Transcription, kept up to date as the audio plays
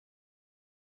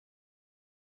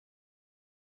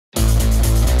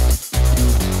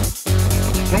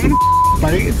want to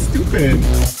fight. It's stupid.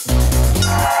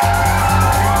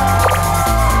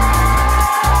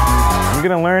 I'm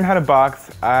gonna learn how to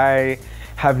box. I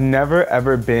have never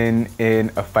ever been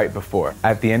in a fight before.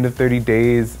 At the end of 30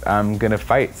 days, I'm gonna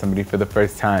fight somebody for the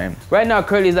first time. Right now,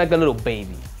 Curly's like a little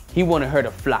baby. He wanted her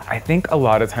to fly. I think a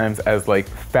lot of times as like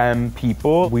femme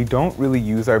people, we don't really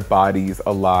use our bodies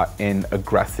a lot in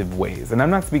aggressive ways. And I'm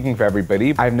not speaking for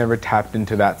everybody. I've never tapped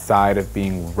into that side of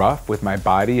being rough with my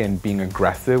body and being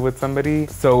aggressive with somebody.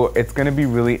 So it's gonna be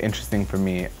really interesting for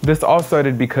me. This all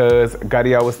started because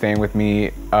Gadiel was staying with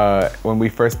me when we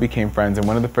first became friends, and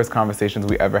one of the first conversations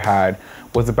we ever had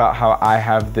was about how I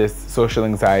have this social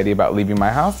anxiety about leaving my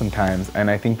house sometimes. And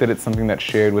I think that it's something that's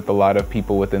shared with a lot of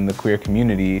people within the queer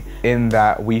community, in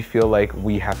that we feel like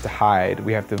we have to hide,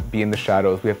 we have to be in the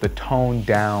shadows, we have to tone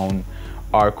down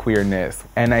our queerness.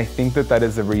 And I think that that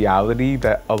is a reality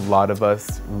that a lot of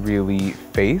us really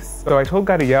face. So I told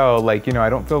Gadiel, like, you know, I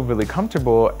don't feel really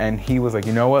comfortable, and he was like,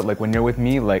 you know what, like when you're with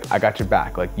me, like I got your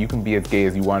back, like you can be as gay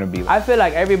as you want to be. I feel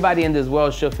like everybody in this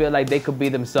world should feel like they could be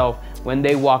themselves when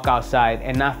they walk outside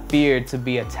and not fear to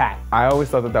be attacked. I always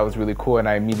thought that that was really cool, and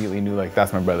I immediately knew like,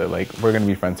 that's my brother, like we're gonna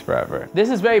be friends forever. This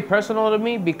is very personal to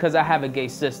me because I have a gay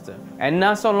sister. And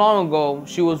not so long ago,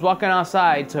 she was walking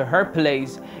outside to her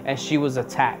place and she was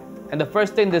attacked. And the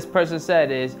first thing this person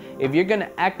said is, if you're gonna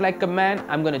act like a man,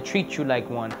 I'm gonna treat you like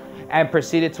one, and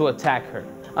proceeded to attack her.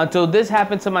 Until this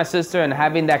happened to my sister, and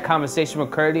having that conversation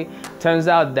with Curly, turns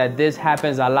out that this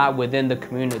happens a lot within the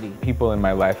community. People in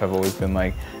my life have always been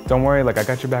like, don't worry, like I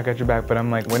got your back, but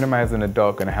I'm like, when am I as an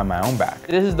adult gonna have my own back?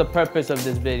 This is the purpose of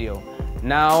this video.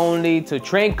 Not only to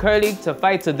train Curly to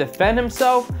fight to defend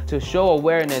himself, to show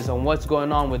awareness on what's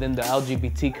going on within the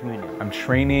LGBT community. I'm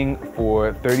training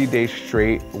for 30 days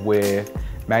straight with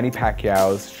Manny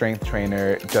Pacquiao's strength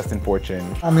trainer, Justin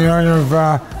Fortune. I'm the owner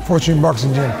of Fortune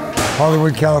Boxing Gym,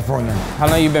 Hollywood, California. How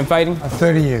long you been fighting?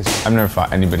 30 years. I've never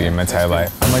fought anybody in my entire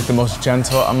life. I'm like the most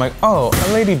gentle. I'm like, oh,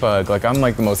 a ladybug. Like I'm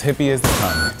like the most hippie as they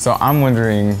come. So I'm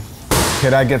wondering,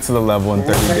 could I get to the level in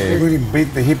 30 days? Really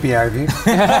beat the hippie out of you.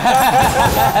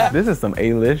 This is some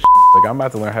A-list. Like I'm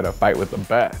about to learn how to fight with the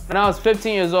best. When I was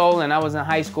 15 years old and I was in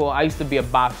high school, I used to be a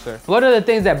boxer. One of the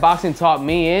things that boxing taught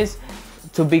me is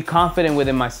to be confident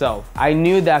within myself. I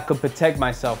knew that I could protect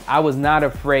myself. I was not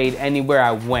afraid anywhere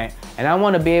I went. And I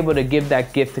want to be able to give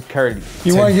that gift to Curly.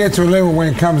 You want to get to a level when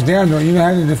it comes down to it, you know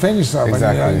how to defend yourself.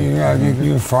 Exactly.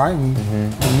 You can fight and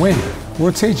win.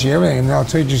 We'll teach you everything, and I'll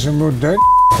teach you some real dirt.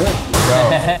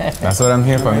 That's what I'm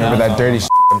here for. I'm here for that dirty shit.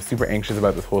 I'm super anxious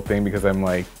about this whole thing because I'm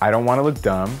like, I don't want to look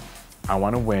dumb. I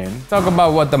want to win. Talk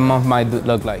about what the month might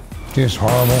look like. Just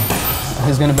horrible.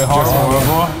 It's going to be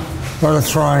horrible. A lot of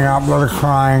throwing up, a lot of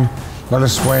crying, a lot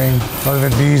of sweating, a lot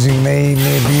of abusing me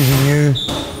abusing you.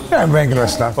 Yeah, regular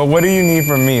stuff. But what do you need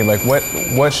from me? Like,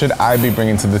 what should I be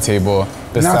bringing to the table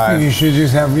besides? Nothing. You should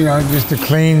just have, you know, just a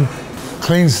clean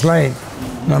slate.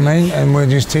 You know what I mean? And we'll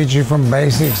just teach you from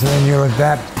basics, and then you'll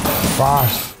adapt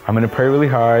fast. I'm gonna pray really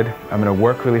hard, I'm gonna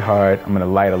work really hard, I'm gonna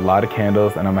light a lot of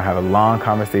candles, and I'm gonna have a long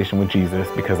conversation with Jesus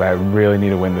because I really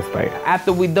need to win this fight.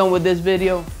 After we're done with this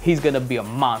video, he's gonna be a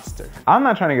monster. I'm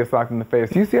not trying to get socked in the face.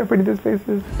 Do you see how pretty this face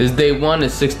is? It's day one,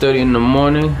 it's 6:30 in the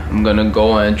morning. I'm gonna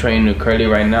go and train with Curly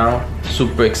right now.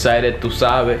 Super excited, tú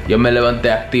sabes. Yo me levanté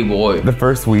activo hoy. The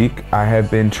first week, I have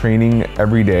been training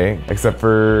every day, except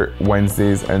for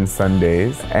Wednesdays and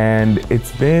Sundays, and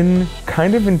it's been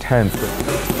kind of intense.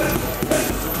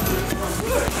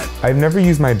 I've never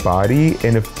used my body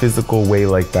in a physical way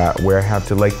like that, where I have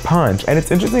to like punch. And it's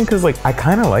interesting because like, I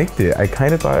kind of liked it. I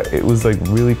kind of thought it was like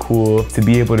really cool to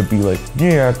be able to be like,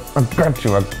 yeah, I got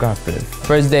you, I got this.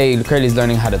 First day, Curly's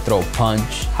learning how to throw a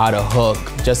punch, how to hook.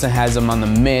 Justin has him on the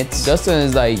mitts. Justin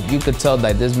is like, you could tell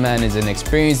that this man is an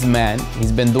experienced man.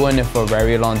 He's been doing it for a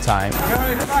very long time.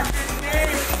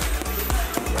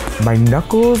 My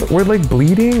knuckles were like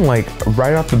bleeding like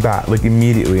right off the bat, like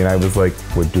immediately, and I was like,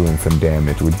 we're doing some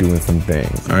damage, we're doing some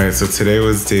things. All right, so today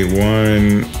was day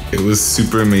one. It was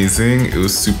super amazing, it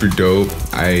was super dope.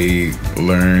 I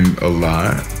learned a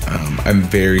lot. I'm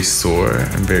very sore,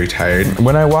 I'm very tired.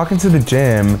 When I walk into the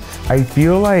gym, I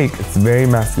feel like it's very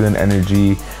masculine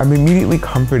energy. I'm immediately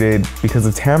comforted because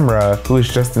of Tamara, who is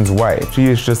Justin's wife. She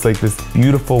is just like this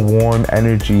beautiful, warm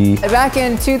energy. Back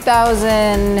in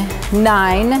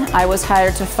 2009, I was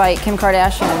hired to fight Kim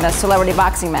Kardashian in a celebrity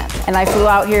boxing match. And I flew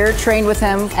out here, trained with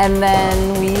him, and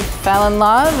then we fell in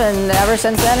love, and ever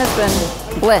since then it's been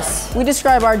Bliss. We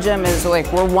describe our gym as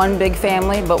like we're one big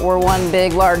family, but we're one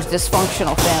big, large,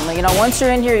 dysfunctional family. You know, once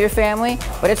you're in here, you're family,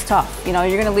 but it's tough. You know,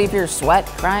 you're gonna leave here sweat,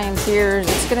 crying, tears.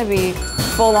 It's gonna be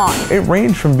full on. It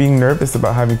ranged from being nervous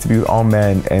about having to be with all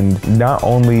men and not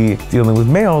only dealing with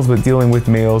males, but dealing with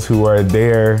males who are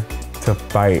there to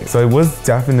fight. So I was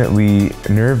definitely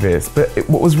nervous, but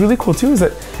what was really cool too is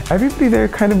that everybody there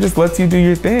kind of just lets you do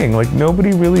your thing. Like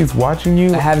nobody really is watching you.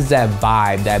 It has that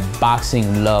vibe, that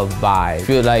boxing love vibe. I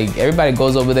feel like everybody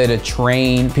goes over there to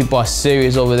train. People are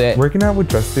serious over there. Working out with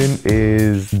Justin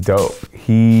is dope.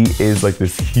 He is like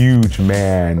this huge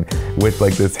man with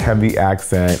like this heavy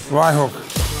accent. Right hook.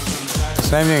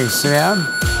 Same thing, sit down,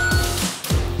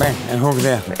 bang, and hook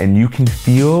there. And you can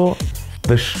feel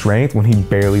the strength when he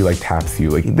barely like taps you.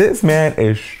 Like this man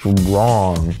is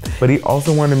strong, but he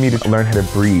also wanted me to learn how to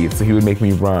breathe. So he would make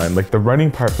me run. Like the running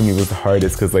part for me was the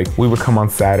hardest because like we would come on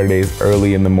Saturdays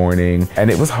early in the morning and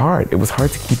it was hard. It was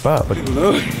hard to keep up. Like,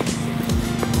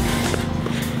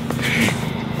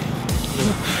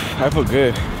 I feel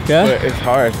good, but it's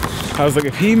hard. I was like,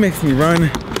 if he makes me run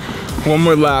one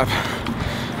more lap,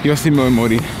 you'll see more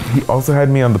Mori. He also had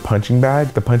me on the punching bag.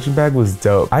 The punching bag was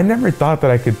dope. I never thought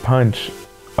that I could punch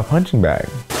a punching bag.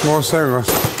 More serious.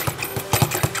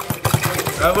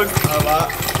 That looks a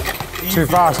lot easier.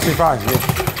 Too fast.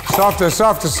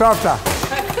 Yeah.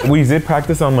 Softer. We did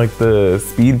practice on like the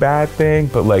speed bag thing,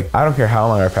 but like, I don't care how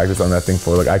long I practiced on that thing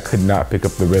for, like I could not pick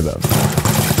up the rhythm.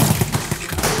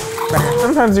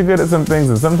 Sometimes you're good at some things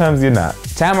and sometimes you're not.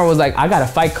 Tamara was like, I got a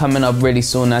fight coming up really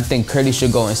soon. I think Curly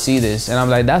should go and see this. And I'm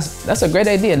like, that's a great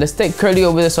idea. Let's take Curly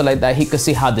over there so like that he could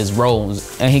see how this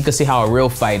rolls and he could see how a real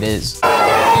fight is.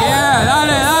 Yeah,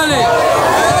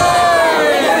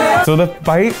 dale. So the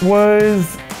fight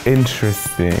was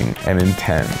interesting and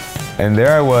intense. And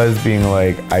there I was being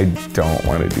like, I don't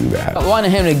want to do that. I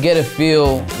wanted him to get a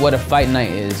feel what a fight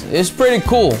night is. It's pretty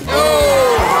cool.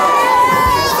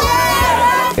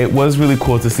 It was really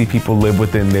cool to see people live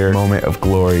within their moment of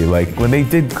glory. Like when they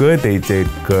did good, they did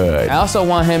good. I also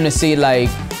want him to see like,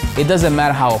 it doesn't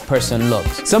matter how a person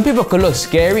looks. Some people could look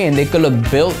scary and they could look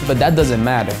built, but that doesn't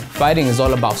matter. Fighting is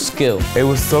all about skill. It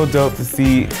was so dope to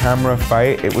see Tamara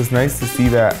fight. It was nice to see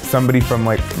that somebody from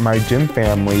like my gym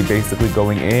family basically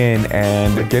going in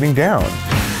and getting down.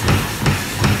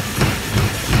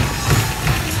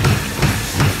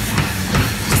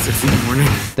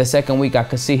 The second week, I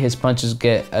could see his punches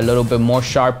get a little bit more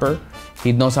sharper.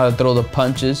 He knows how to throw the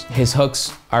punches. His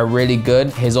hooks are really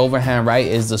good. His overhand right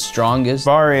is the strongest.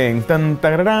 Sparring. Dun,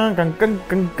 dun, dun, dun, dun, dun,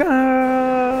 dun,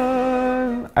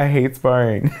 dun. I hate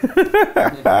sparring.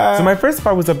 So my first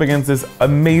fight was up against this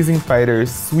amazing fighter,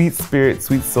 sweet spirit,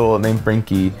 sweet soul named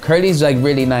Frankie. Curly's like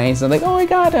really nice. I'm like, oh my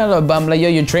God. But I'm like, yo,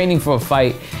 you're training for a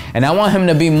fight. And I want him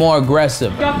to be more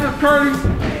aggressive. Got this, Curly.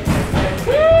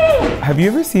 Have you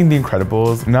ever seen The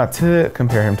Incredibles? Not to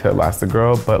compare him to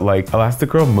Elastigirl, but like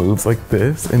Elastigirl moves like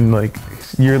this and like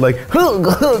you're like, hug,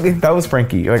 hug. That was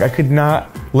Frankie. Like I could not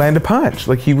land a punch.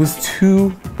 Like he was too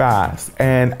fast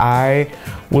and I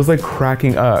was like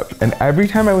cracking up. And every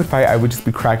time I would fight, I would just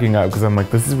be cracking up because I'm like,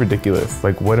 this is ridiculous.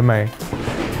 Like what am I?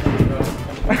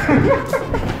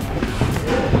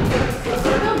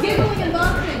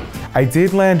 I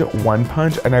did land one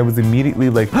punch and I was immediately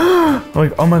like, oh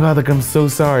my God, like I'm so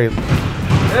sorry.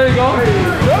 There you go.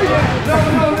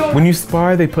 No. When you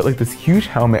spar, they put like this huge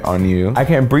helmet on you. I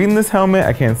can't breathe in this helmet.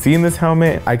 I can't see in this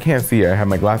helmet. I can't see. I have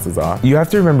my glasses off. You have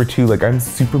to remember too, like I'm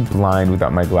super blind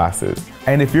without my glasses.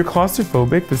 And if you're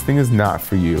claustrophobic, this thing is not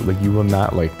for you. Like you will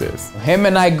not like this. Him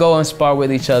and I go and spar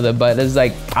with each other, but it's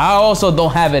like, I also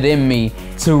don't have it in me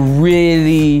to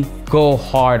really go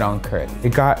hard on Kurt.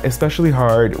 It got especially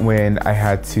hard when I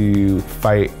had to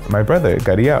fight my brother,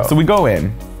 Gadiel. So we go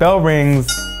in, bell rings,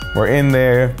 we're in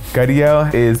there.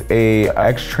 Gadiel is a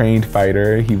ex-trained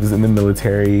fighter. He was in the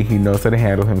military. He knows how to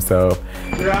handle himself.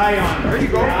 Your eye on. There you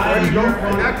go. There you go.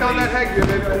 Connect on that headgear,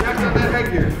 baby. Connect on that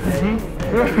headgear.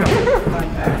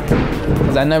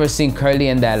 Cause I never seen Curly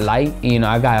in that light. You know,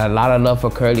 I got a lot of love for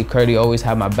Curly. Curly always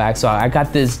had my back. So I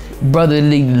got this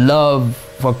brotherly love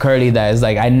for Curly that is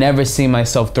like, I never see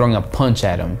myself throwing a punch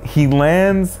at him. He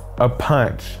lands a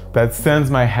punch that sends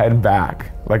my head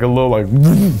back. Like a little like,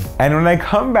 and when I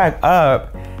come back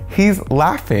up, he's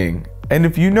laughing. And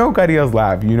if you know Gadiel's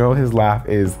laugh, you know his laugh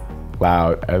is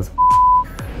loud as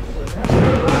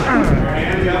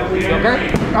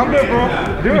Okay? I'm good, bro.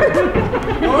 Do it.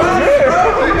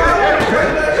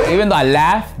 Even though I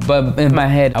laughed, but in my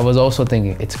head, I was also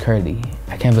thinking, it's Curly.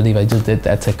 I can't believe I just did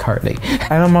that to Curly.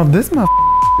 And I'm like, this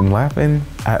motherfucker laughing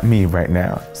at me right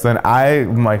now. So then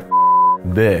I'm like,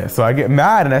 this. So I get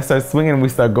mad and I start swinging and we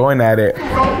start going at it.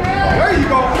 There you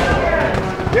go.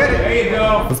 Get it. There you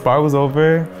go. The spar was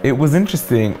over. It was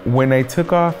interesting. When I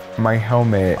took off my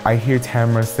helmet, I hear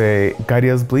Tamara say,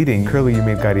 Gadiel's bleeding. Curly, you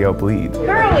made Gadiel bleed.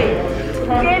 Curly,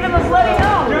 you gave him a bloody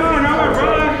nose. No, not my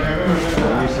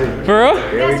brother. For real?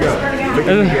 Here we go.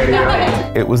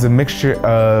 It was a mixture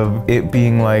of it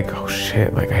being like, oh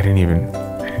shit, like I didn't even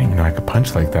know I could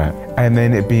punch like that. And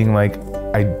then it being like,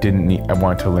 I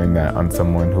want to learn that on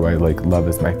someone who I like love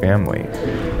as my family.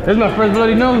 That's my first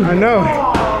bloody nose. I know.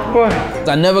 What?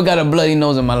 I never got a bloody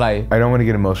nose in my life. I don't want to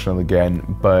get emotional again,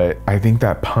 but I think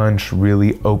that punch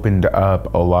really opened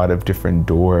up a lot of different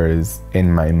doors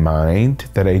in my mind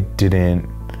that I didn't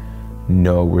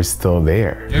know were still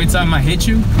there. Every time I hit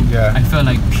you, Yeah. I felt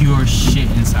like pure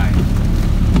shit inside.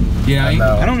 You know what I mean?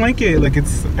 I don't like it. Like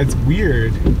it's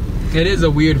weird. It is a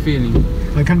weird feeling.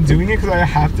 Like I'm doing it because I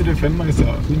have to defend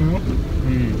myself, you know?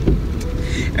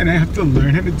 And I have to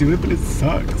learn how to do it, but it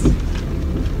sucks.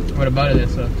 What about it that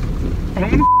sucks? I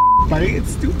don't want to fight.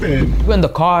 It's stupid. We're in the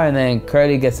car and then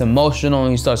Curly gets emotional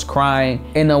and he starts crying.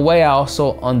 In a way, I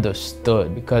also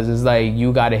understood because it's like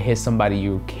you gotta hit somebody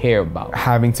you care about.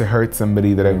 Having to hurt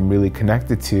somebody that I'm really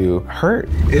connected to hurt.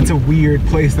 It's a weird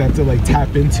place to have to like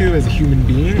tap into as a human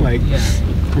being, like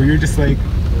where you're just like,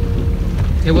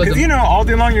 It was because you know, all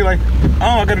day long you're like,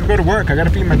 oh, I gotta go to work, I gotta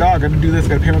feed my dog, I gotta do this, I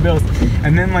gotta pay my bills.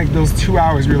 And then like those 2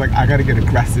 hours you're like, I gotta get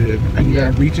aggressive. And you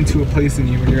gotta reach into a place in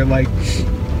you and you're like,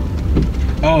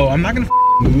 oh, I'm not gonna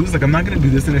lose, like I'm not gonna do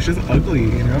this and it's just ugly,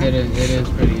 you know? It is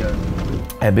pretty ugly.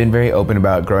 I've been very open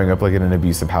about growing up like in an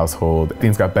abusive household.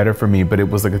 Things got better for me, but it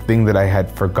was like a thing that I had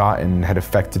forgotten had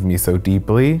affected me so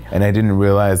deeply. And I didn't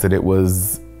realize that it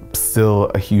was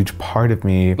still a huge part of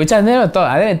me. Which I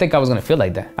didn't think I was gonna feel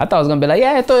like that. I thought I was gonna be like,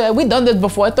 yeah, I thought we done this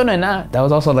before, I thought not. That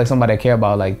was also like somebody I care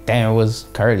about, like, damn, it was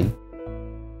Curly.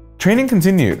 Training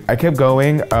continued. I kept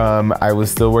going. I was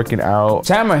still working out.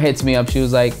 Tamara hits me up, she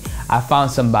was like, I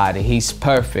found somebody, he's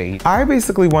perfect. I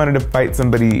basically wanted to fight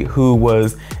somebody who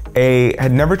was A,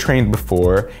 had never trained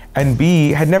before, and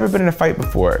B, had never been in a fight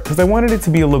before, because I wanted it to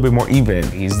be a little bit more even.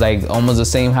 He's like almost the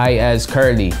same height as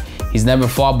Curly. He's never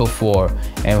fought before,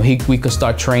 and we could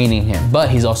start training him. But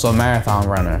he's also a marathon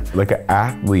runner. Like an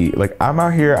athlete. Like I'm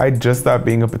out here, I just stopped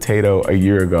being a potato a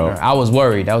year ago. I was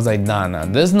worried. I was like, nah,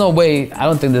 there's no way, I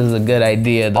don't think this is a good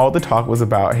idea. All the talk was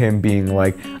about him being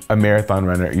like a marathon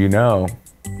runner. You know,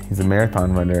 he's a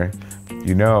marathon runner.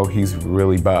 You know, he's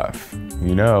really buff.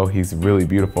 You know, he's really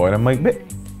beautiful. And I'm like,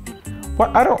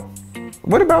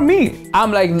 what about me?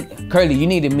 I'm like, Curly, you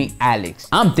need to meet Alex.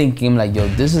 I'm thinking like, yo,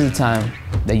 this is the time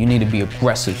that you need to be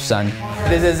aggressive, son.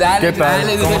 This is Alex.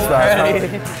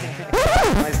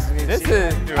 This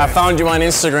is I found you on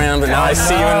Instagram, but now I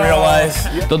see you in real life.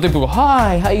 Don't think people,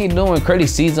 hi, how you doing? Curly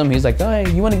sees him, he's like, hey,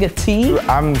 you wanna get tea?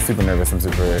 I'm super nervous. I'm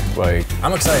super like.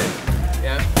 I'm excited.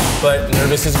 Yeah. But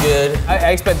nervous is good.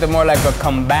 I expected more like a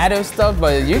combative stuff,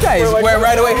 but you guys went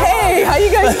right away, hey, how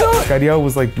you guys doing? Gadiel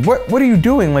was like, what are you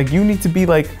doing? Like, you need to be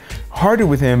like harder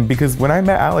with him, because when I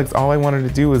met Alex, all I wanted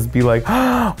to do was be like,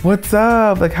 oh, what's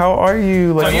up? Like, how are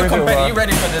you? Like, So you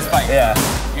ready for this fight? Yeah.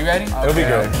 You ready? It'll be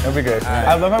good. It'll be good.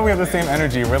 I love how we have the same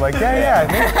energy. We're like, yeah.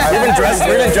 We've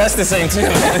been dressed the same too.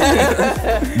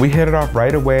 We hit it off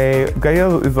right away.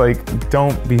 Gadiel is like,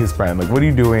 don't be his friend. Like, what are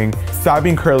you doing? Stop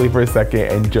being Curly for a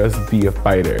second and just be a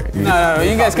fighter. No,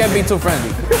 you guys can't be too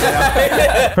friendly.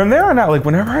 From there on out, like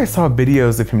whenever I saw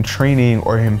videos of him training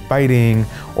or him fighting,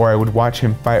 or I would watch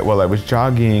him fight while I was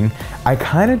jogging, I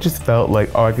kind of just felt like,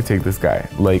 oh, I could take this guy.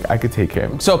 Like, I could take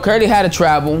him. So Curly had to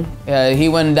travel. He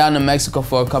went down to Mexico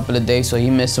for a couple of days, so he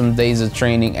missed some days of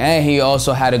training, and he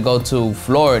also had to go to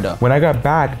Florida. When I got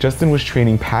back, Justin was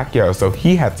training Pacquiao, so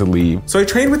he had to leave. So I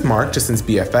trained with Mark, Justin's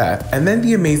BFF, and then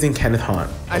the amazing Kenneth Hahn.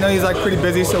 I know he's like pretty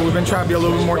busy, so we've been trying to be a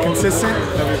little bit more consistent.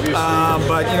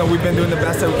 But you know, we've been doing the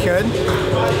best that we could.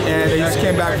 And he just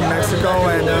came back from Mexico,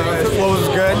 and his flow is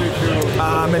good.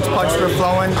 His punches are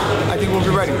flowing. I think we'll be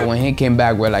ready. When he came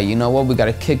back, we're like, you know what? We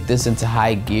gotta kick this into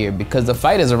high gear because the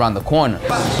fight is around the corner.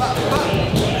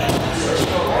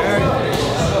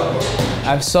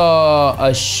 I saw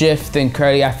a shift in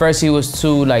Curly. At first, he was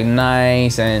too like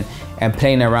nice and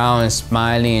playing around and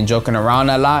smiling and joking around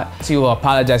a lot. He will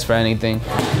apologize for anything.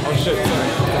 Oh shit!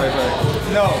 Sorry.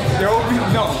 No, there will be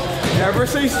no. Never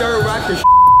say start whack your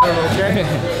okay?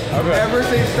 Never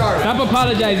say start. Stop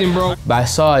apologizing, bro. But I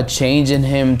saw a change in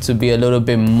him to be a little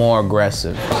bit more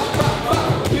aggressive.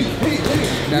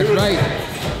 That's right.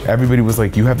 Everybody was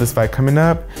like, you have this fight coming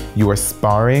up. You are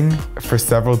sparring for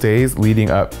several days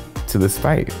leading up to this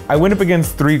fight. I went up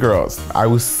against 3 girls. I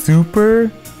was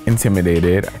super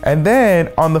intimidated. And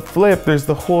then on the flip, there's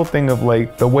the whole thing of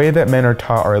like the way that men are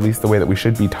taught, or at least the way that we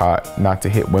should be taught not to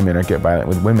hit women or get violent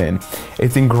with women.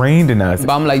 It's ingrained in us.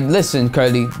 But I'm like, listen,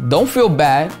 Curly, don't feel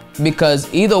bad,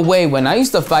 because either way, when I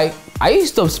used to fight, I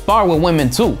used to spar with women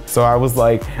too. So I was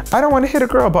like, I don't want to hit a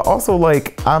girl, but also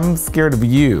like, I'm scared of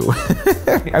you.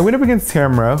 I went up against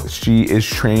Tamara. She is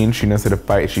trained, she knows how to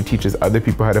fight. She teaches other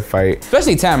people how to fight.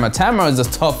 Especially Tamara. Tamara is a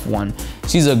tough one.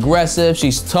 She's aggressive,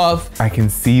 she's tough. I can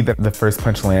see that the first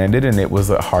punch landed and it was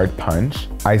a hard punch.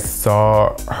 I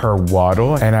saw her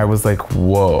waddle and I was like,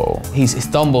 whoa. He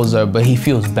stumbles her, but he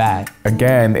feels bad.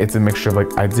 Again, it's a mixture of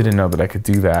like, I didn't know that I could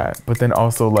do that. But then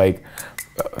also like,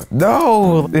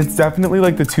 no, it's definitely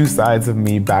like the two sides of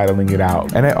me battling it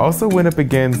out. And I also went up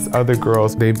against other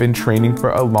girls. They've been training for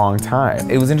a long time.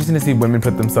 It was interesting to see women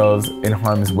put themselves in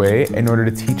harm's way in order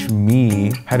to teach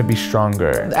me how to be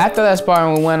stronger. After that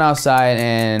sparring, we went outside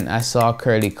and I saw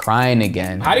Curly crying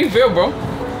again. How do you feel, bro?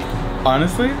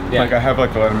 Honestly, like I have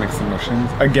like a lot of mixed emotions.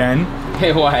 Again.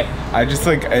 Hey, why? I just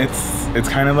like, it's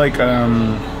kind of like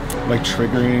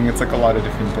triggering. It's like a lot of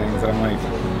different things that I'm like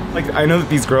I know that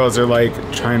these girls are like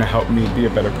trying to help me be a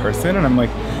better person, and I'm like,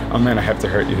 oh man, I have to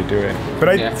hurt you to do it. But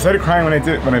I started crying when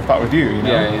I fought with you, you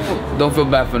know? Yeah. Don't feel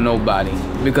bad for nobody,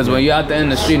 because when you're out there in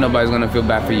the street, nobody's gonna feel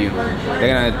bad for you.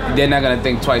 They're not gonna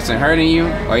think twice in hurting you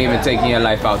or even taking your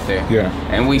life out there. Yeah.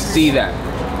 And we see that.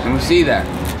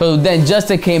 So then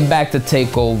Justin came back to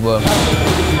take over.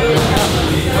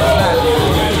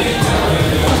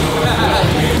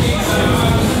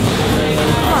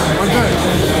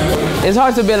 It's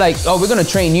hard to be like, oh, we're gonna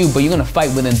train you, but you're gonna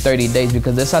fight within 30 days,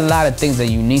 because there's a lot of things that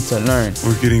you need to learn.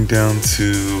 We're getting down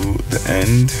to the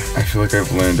end. I feel like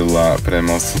I've learned a lot, but I'm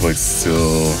also like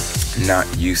still not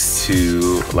used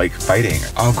to like fighting.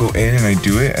 I'll go in and I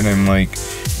do it and I'm like,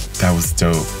 that was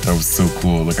dope. That was so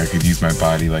cool. Like I could use my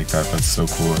body like that. That's so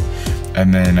cool.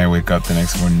 And then I wake up the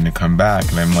next morning to come back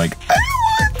and I'm like, I don't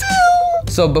want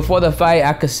to. So before the fight,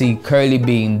 I could see Curly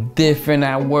being different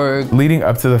at work. Leading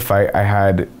up to the fight, I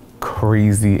had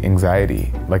crazy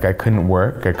anxiety. Like I couldn't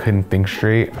work, I couldn't think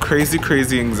straight. Crazy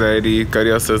anxiety.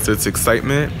 Gadiel says it's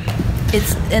excitement.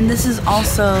 And this is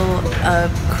also a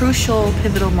crucial,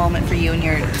 pivotal moment for you in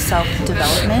your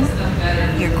self-development,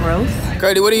 your growth.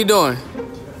 Curly, what are you doing?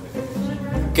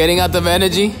 Getting out the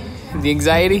energy, the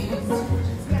anxiety?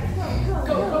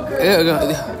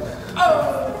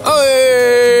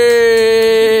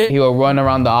 He would run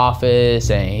around the office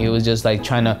and he was just like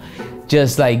trying to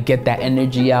get that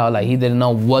energy out. Like he didn't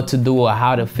know what to do or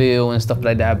how to feel and stuff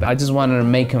like that. But I just wanted to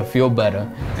make him feel better.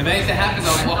 If anything happens,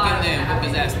 I'll walk in there and whip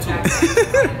his ass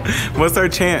too. What's our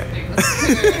chant?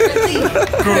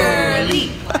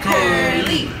 Curly,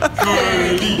 curly,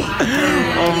 curly.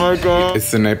 Oh my God.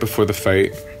 It's the night before the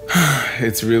fight.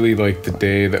 It's really like the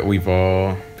day that we've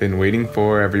all been waiting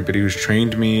for. Everybody who's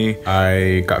trained me.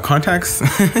 I got contacts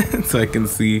so I can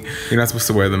see. You're not supposed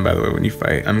to wear them, by the way, when you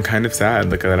fight. I'm kind of sad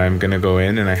like that I'm gonna go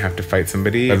in and I have to fight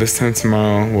somebody. But this time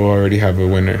tomorrow, we'll already have a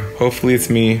winner. Hopefully it's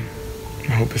me.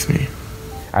 I hope it's me.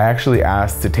 I actually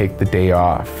asked to take the day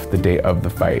off, the day of the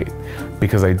fight,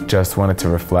 because I just wanted to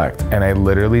reflect. And I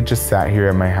literally just sat here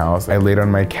at my house. I laid on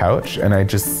my couch and I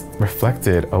just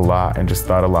reflected a lot and just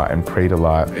thought a lot and prayed a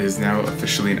lot. It is now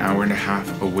officially an hour and a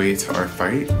half away to our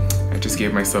fight. I just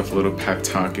gave myself a little pep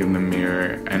talk in the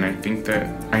mirror, and I think that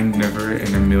I never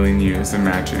in a million years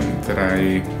imagined that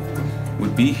I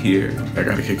would be here. I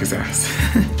gotta kick his ass.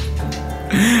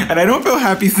 And I don't feel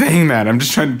happy saying that. I'm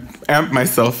just trying to amp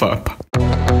myself up.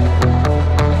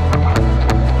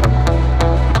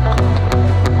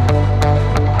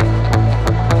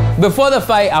 Before the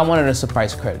fight, I wanted to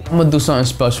surprise Curly. I'm gonna do something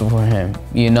special for him,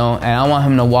 you know? And I want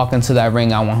him to walk into that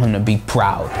ring, I want him to be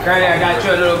proud. Curly, I got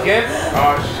you a little gift.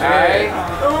 Oh, shit. All right.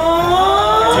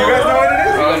 Do you guys know what it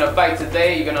is? You're gonna fight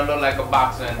today, you're gonna look like a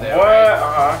boxer in there. What? Right?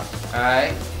 Uh-huh. All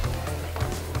right.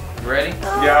 You ready?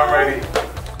 Yeah, I'm ready.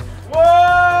 Whoa!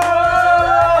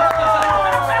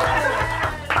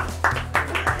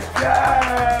 Yeah!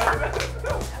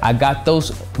 I got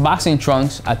those boxing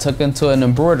trunks, I took them to an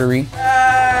embroidery.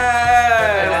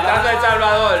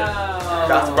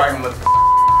 That's brainless.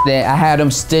 Then I had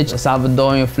them stitch a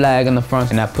Salvadorian flag in the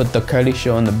front, and I put the Curly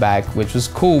show in the back, which was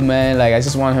cool, man. Like, I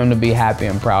just want him to be happy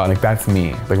and proud. Like, that's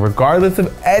me. Like, regardless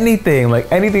of anything, like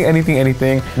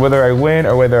anything, whether I win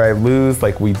or whether I lose,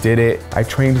 like, we did it. I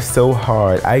trained so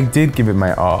hard. I did give it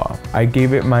my all. I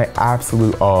gave it my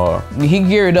absolute all. He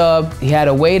geared up. He had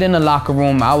to wait in the locker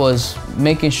room. I was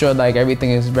making sure, like, everything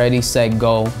is ready, set,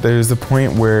 go. There's a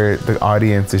point where the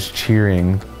audience is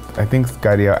cheering. I think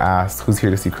Gadiel asked, who's here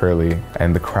to see Curly?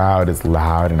 And the crowd is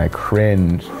loud and I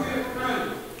cringe.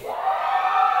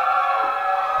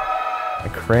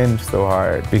 cringe so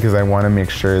hard because I want to make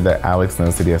sure that Alex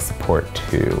knows that he has support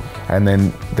too. And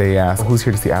then they ask, who's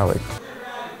here to see Alex?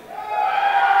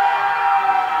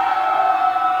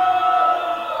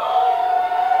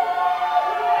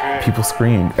 People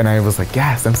screamed, and I was like,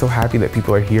 yes, I'm so happy that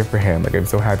people are here for him. Like, I'm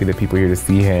so happy that people are here to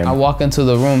see him. I walk into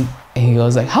the room, and he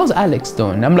goes like, how's Alex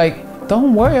doing? And I'm like,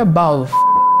 don't worry about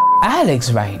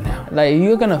Alex right now. Like,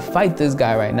 you're gonna fight this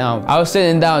guy right now. I was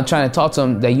sitting down trying to talk to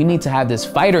him that you need to have this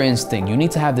fighter instinct. You need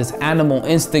to have this animal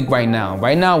instinct right now.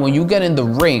 Right now, when you get in the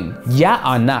ring, y'all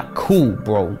are not cool,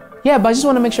 bro. Yeah, but I just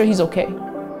wanna make sure he's okay.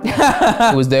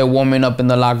 He was there warming up in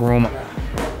the locker room.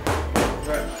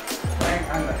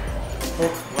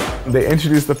 They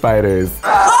introduced the fighters.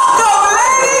 Welcome,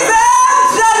 ladies and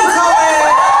gentlemen!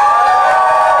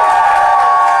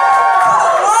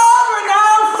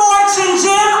 World-renowned Fortune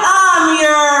Gym, I'm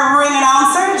your ring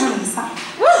announcer, Julissa.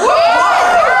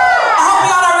 I hope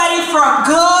y'all are ready for a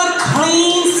good,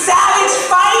 clean, savage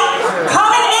fight.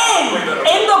 Coming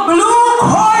in the blue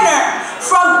corner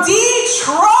from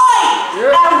Detroit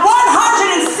at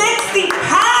 160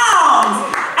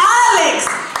 pounds, Alex.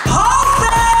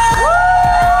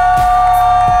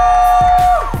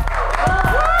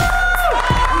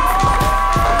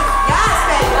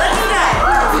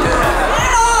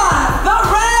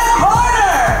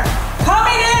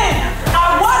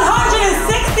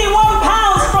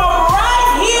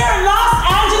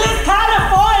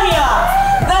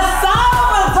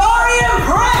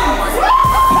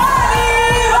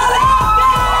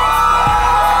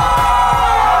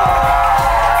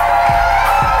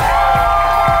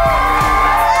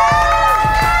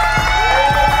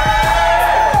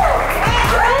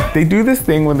 They do this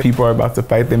thing when people are about to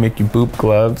fight, they make you boop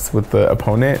gloves with the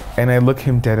opponent, and I look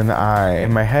him dead in the eye.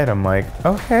 In my head, I'm like,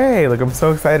 oh hey, like I'm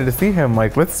so excited to see him,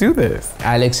 like let's do this.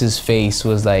 Alex's face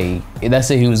was like,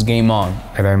 that's it, he was game on.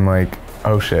 And I'm like,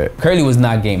 oh shit. Curly was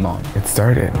not game on. It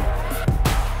started.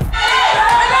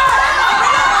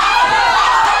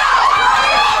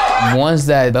 Once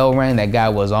that bell rang, that guy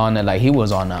was on it, like he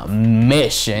was on a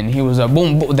mission. He was a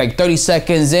boom, boom, like 30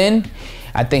 seconds in,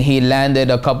 I think he landed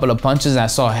a couple of punches and I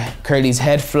saw Curly's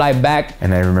head fly back.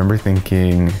 And I remember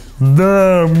thinking,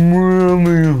 that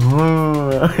really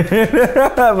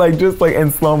hurt. Like just like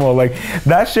in slow-mo, like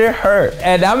that shit hurt.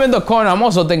 And I'm in the corner, I'm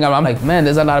also thinking, I'm like, man,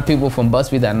 there's a lot of people from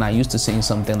BuzzFeed that are not used to seeing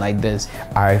something like this.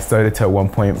 I started to at one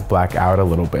point black out a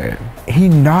little bit. He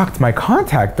knocked my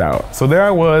contact out. So there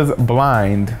I was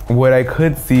blind. What I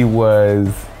could see was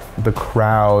the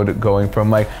crowd going from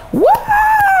like, woo!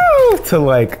 To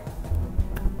like,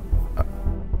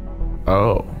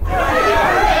 oh.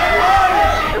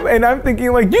 And I'm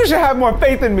thinking like, you should have more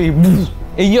faith in me.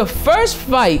 In your first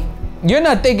fight, you're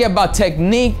not thinking about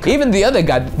technique. Even the other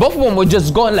guy, both of them were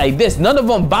just going like this. None of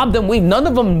them bobbed and weaved, none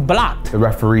of them blocked. The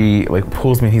referee like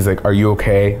pulls me, he's like, are you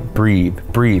okay? Breathe,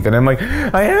 breathe. And I'm like,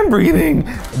 I am breathing.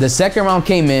 The second round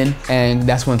came in and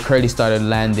that's when Curly started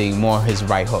landing more of his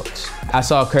right hooks. I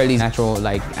saw Curly's natural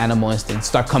like animal instinct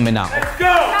start coming out. Let's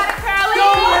go!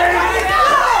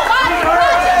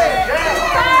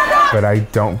 But I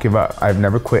don't give up. I've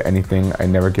never quit anything. I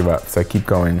never give up. So I keep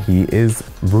going. He is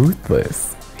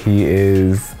ruthless. He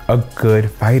is a good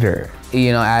fighter.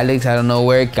 You know, Alex, I don't know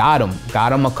where it got him.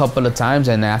 Got him a couple of times,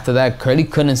 and after that, Curly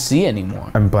couldn't see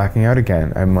anymore. I'm blacking out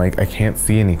again. I'm like, I can't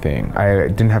see anything. I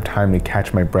didn't have time to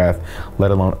catch my breath,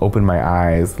 let alone open my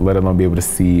eyes, let alone be able to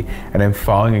see, and I'm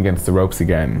falling against the ropes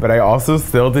again. But I also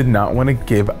still did not want to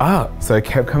give up. So I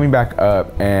kept coming back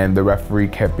up, and the referee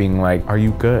kept being like, are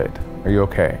you good? Are you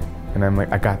okay? And I'm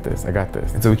like, I got this, I got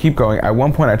this. And so we keep going. At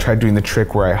one point I tried doing the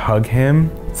trick where I hug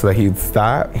him so that he'd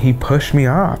stop. He pushed me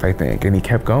off, I think, and he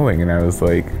kept going. And I was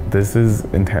like, this is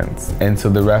intense. And so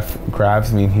the ref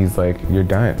grabs me and he's like, you're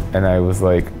done. And I was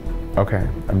like, okay,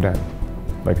 I'm done.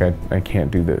 Like I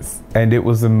can't do this. And it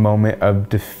was a moment of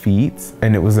defeat.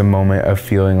 And it was a moment of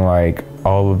feeling like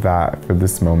all of that for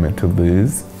this moment to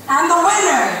lose. And the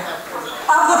winner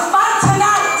of the fight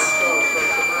tonight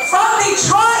from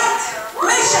Detroit,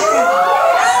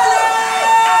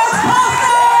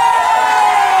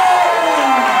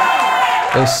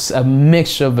 it's a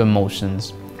mixture of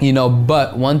emotions, you know,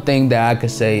 but one thing that I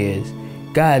could say is,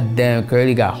 God damn,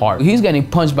 Curly got heart. He's getting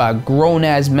punched by a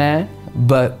grown-ass man,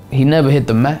 but he never hit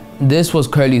the mat. This was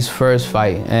Curly's first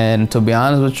fight, and to be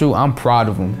honest with you, I'm proud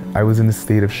of him. I was in a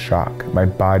state of shock. My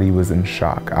body was in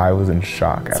shock. I was in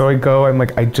shock. So I go, I'm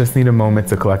like, I just need a moment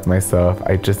to collect myself.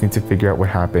 I just need to figure out what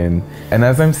happened. And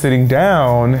as I'm sitting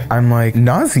down, I'm like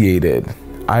nauseated.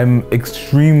 I'm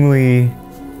extremely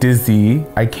dizzy.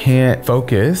 I can't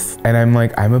focus. And I'm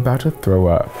like, I'm about to throw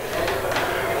up.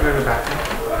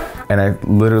 And I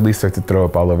literally started to throw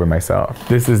up all over myself.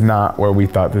 This is not where we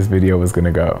thought this video was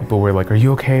gonna go. But we're like, are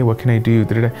you okay? What can I do?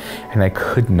 And I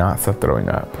could not stop throwing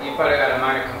up. You probably got a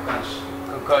minor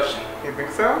concussion. You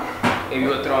think so? If you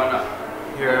were throwing up.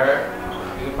 Yeah.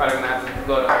 You're probably gonna have to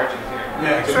go to urgent care.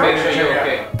 Yeah, to make sure you're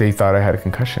okay. They thought I had a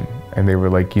concussion. And they were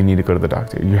like, you need to go to the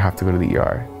doctor. You have to go to the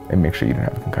ER and make sure you don't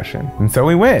have a concussion. And so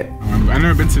we went. I've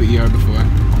never been to the ER before.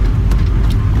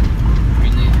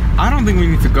 I don't think we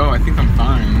need to go. I think I'm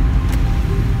fine.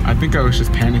 I think I was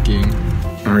just panicking.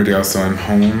 Alrighty, also I'm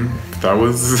home. That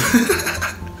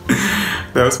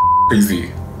was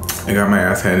crazy. I got my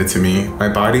ass handed to me. My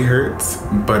body hurts,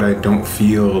 but I don't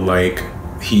feel like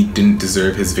he didn't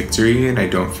deserve his victory, and I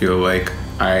don't feel like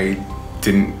I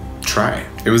didn't try.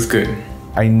 It was good.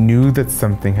 I knew that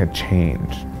something had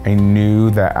changed. I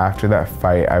knew that after that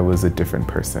fight, I was a different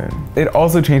person. It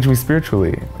also changed me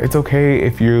spiritually. It's okay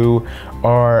if you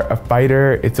are a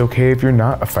fighter. It's okay if you're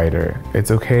not a fighter. It's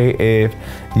okay if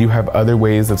you have other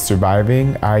ways of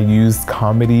surviving. I used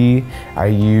comedy. I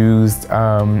used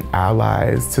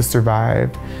allies to survive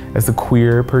as a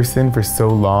queer person for so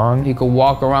long. He could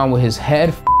walk around with his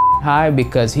head high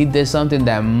because he did something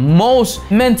that most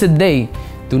men today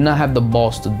do not have the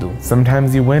balls to do.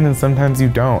 Sometimes you win and sometimes you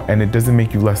don't, and it doesn't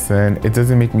make you less than, it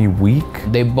doesn't make me weak.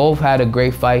 They both had a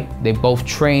great fight. They both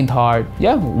trained hard.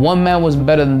 Yeah, one man was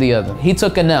better than the other. He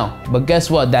took an L, but guess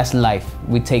what? That's life.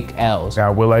 We take L's.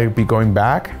 Now, will I be going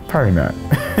back? Probably not.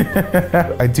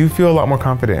 I do feel a lot more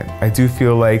confident. I do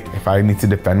feel like if I need to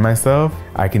defend myself,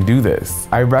 I can do this.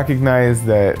 I recognize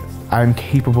that I'm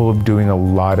capable of doing a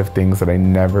lot of things that I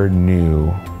never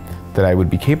knew that I would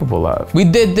be capable of. We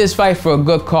did this fight for a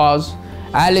good cause.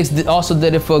 Alex also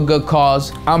did it for a good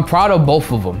cause. I'm proud of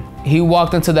both of them. He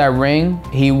walked into that ring,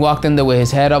 he walked in there with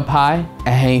his head up high,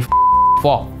 and he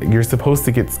fought. You're supposed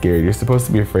to get scared. You're supposed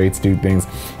to be afraid to do things.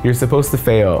 You're supposed to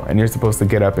fail, and you're supposed to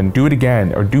get up and do it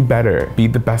again or do better. Be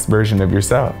the best version of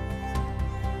yourself.